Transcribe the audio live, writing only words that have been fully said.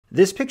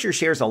This picture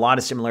shares a lot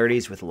of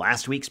similarities with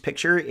last week's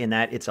picture in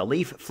that it's a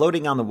leaf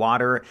floating on the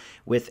water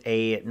with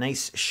a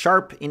nice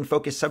sharp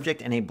in-focus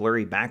subject and a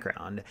blurry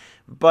background.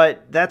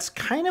 But that's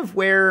kind of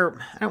where,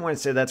 I don't want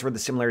to say that's where the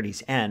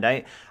similarities end.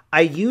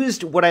 I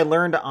used what I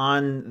learned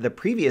on the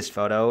previous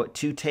photo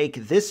to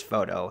take this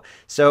photo.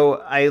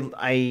 So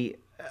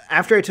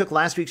after I took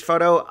last week's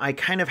photo, I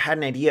kind of had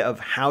an idea of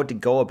how to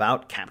go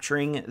about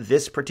capturing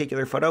this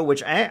particular photo,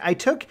 which I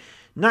took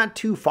not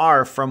too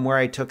far from where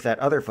I took that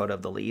other photo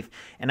of the leaf.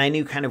 And I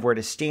knew kind of where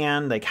to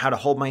stand, like how to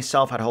hold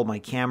myself, how to hold my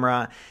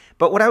camera.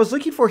 But what I was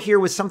looking for here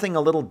was something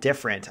a little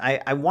different.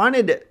 I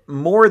wanted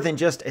more than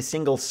just a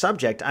single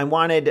subject. I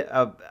wanted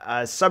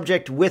a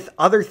subject with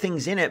other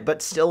things in it,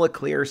 but still a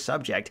clear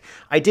subject.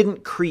 I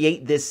didn't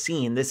create this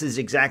scene. This is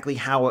exactly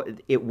how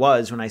it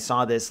was when I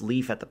saw this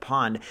leaf at the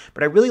pond.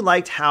 But I really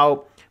liked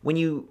how when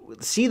you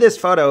see this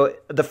photo,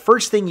 the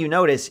first thing you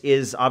notice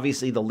is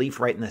obviously the leaf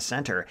right in the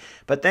center.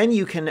 But then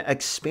you can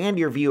expand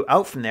your view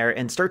out from there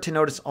and start to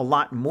notice a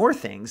lot more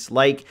things,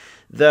 like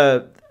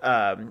the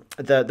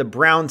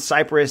brown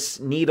cypress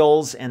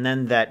needles and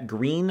then that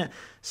green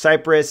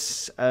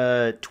cypress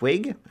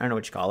twig. I don't know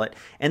what you call it.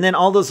 And then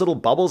all those little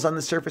bubbles on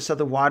the surface of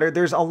the water.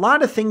 There's a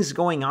lot of things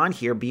going on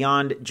here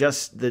beyond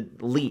just the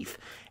leaf.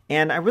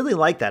 And I really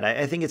like that.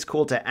 I think it's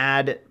cool to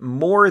add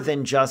more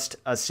than just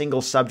a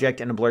single subject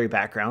and a blurry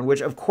background,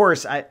 which of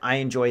course I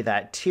enjoy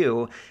that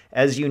too.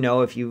 As you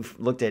know, if you've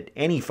looked at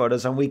any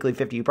photos on Weekly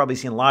 50, you've probably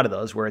seen a lot of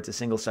those where it's a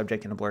single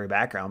subject and a blurry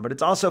background, but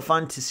it's also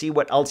fun to see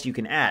what else you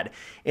can add.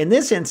 In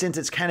this instance,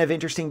 it's kind of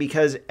interesting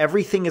because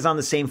everything is on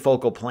the same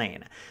focal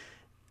plane.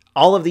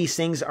 All of these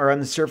things are on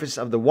the surface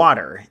of the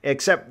water,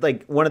 except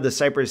like one of the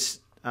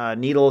cypress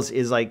needles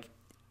is like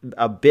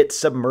a bit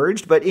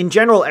submerged, but in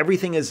general,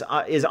 everything is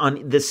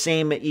on the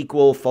same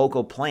equal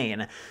focal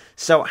plane.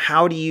 So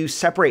how do you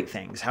separate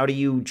things? How do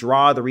you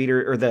draw the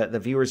reader or the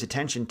viewer's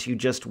attention to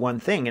just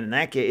one thing? And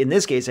in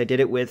this case, I did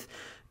it with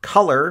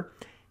color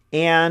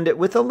and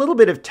with a little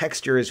bit of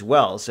texture as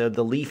well. So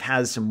the leaf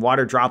has some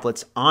water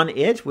droplets on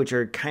it, which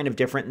are kind of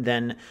different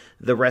than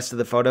the rest of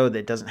the photo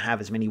that doesn't have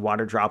as many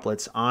water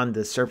droplets on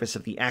the surface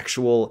of the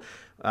actual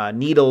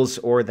needles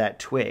or that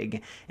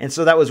twig. And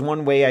so that was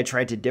one way I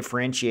tried to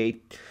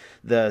differentiate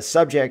the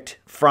subject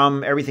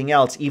from everything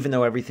else, even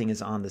though everything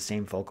is on the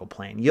same focal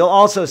plane. You'll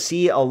also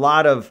see a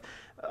lot of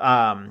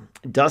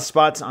dust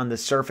spots on the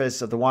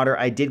surface of the water.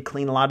 I did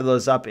clean a lot of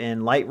those up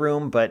in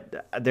Lightroom,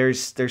 but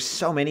there's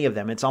so many of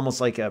them. It's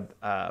almost like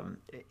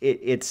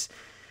it's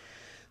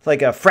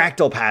like a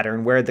fractal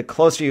pattern where the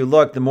closer you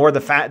look, the more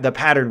the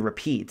pattern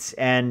repeats.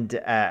 And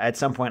at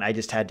some point, I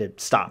just had to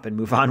stop and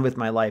move on with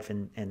my life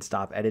and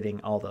stop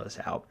editing all those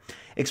out.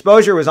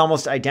 Exposure was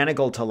almost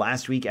identical to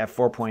last week at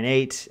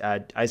 4.8,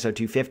 ISO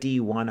 250,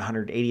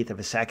 1/180th of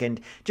a second,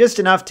 just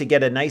enough to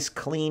get a nice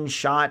clean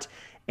shot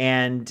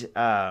and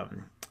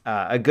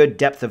a good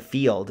depth of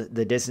field.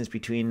 The distance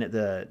between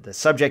the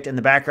subject and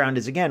the background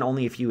is, again,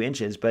 only a few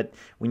inches. But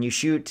when you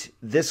shoot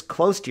this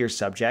close to your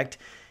subject,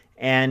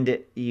 and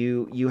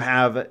you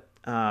have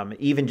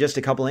even just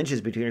a couple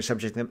inches between your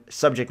subject and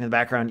the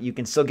background, you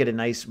can still get a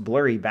nice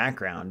blurry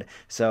background.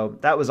 So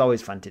that was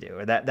always fun to do,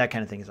 or that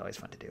kind of thing is always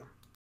fun to do.